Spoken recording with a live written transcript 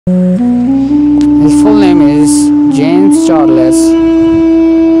His full name is James Charles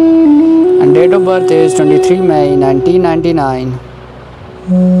and date of birth is 23 May 1999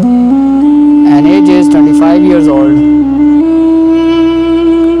 and age is 25 years old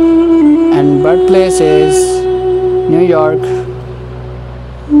and birthplace is New York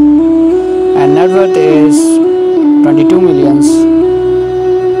and net worth is 22 millions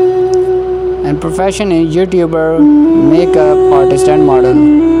and profession is YouTuber, makeup artist and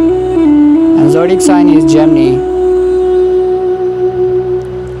model and zodiac sign is Gemini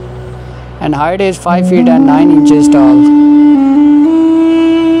and height is 5 feet and 9 inches tall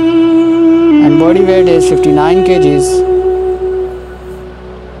and body weight is 59 kgs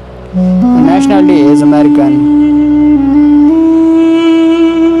and nationality is American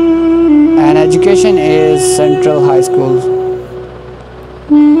and education is Central High School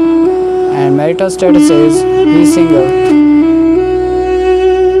and marital status is he's single.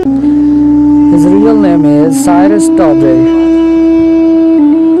 His real name is Cyrus Dobre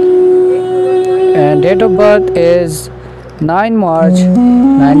and date of birth is 9 March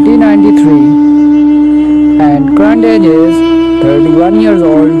 1993 and current age is 31 years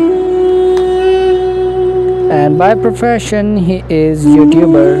old and by profession he is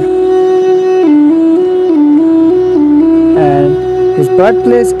YouTuber and his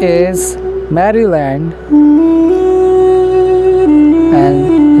birthplace is Maryland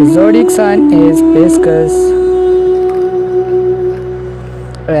and his zodiac sign is Pisces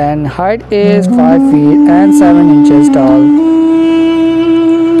and height is 5 feet and 7 inches tall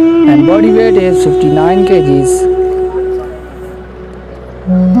and body weight is 59 kgs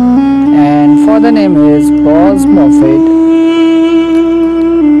and father name is Paul Moffat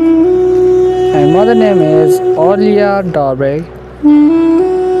and mother name is Olia Dobre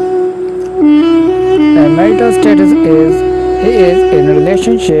and marital status is he is in a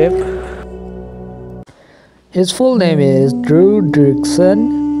relationship. His full name is Dirksen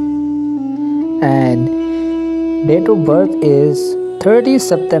and date of birth is 30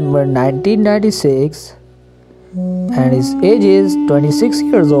 September 1996 and his age is 26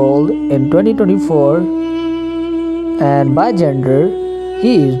 years old in 2024 and by gender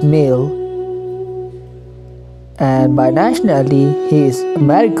he is male and by nationality he is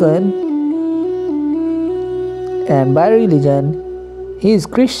American and by religion he is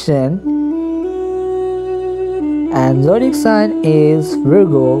Christian and zodiac sign is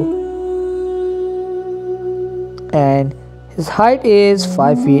Virgo and his height is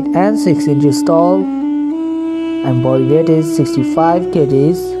 5 feet and 6 inches tall and body weight is 65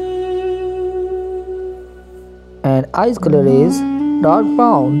 kgs and eyes color is dark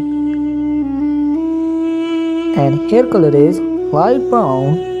brown and hair color is light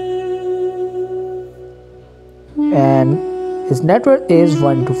brown and his net worth is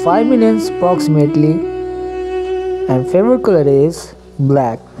 1 to 5 millions approximately and favorite color is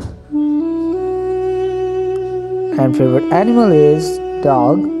black and favorite animal is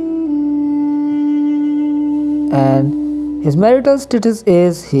dog and his marital status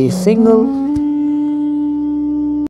is he is single.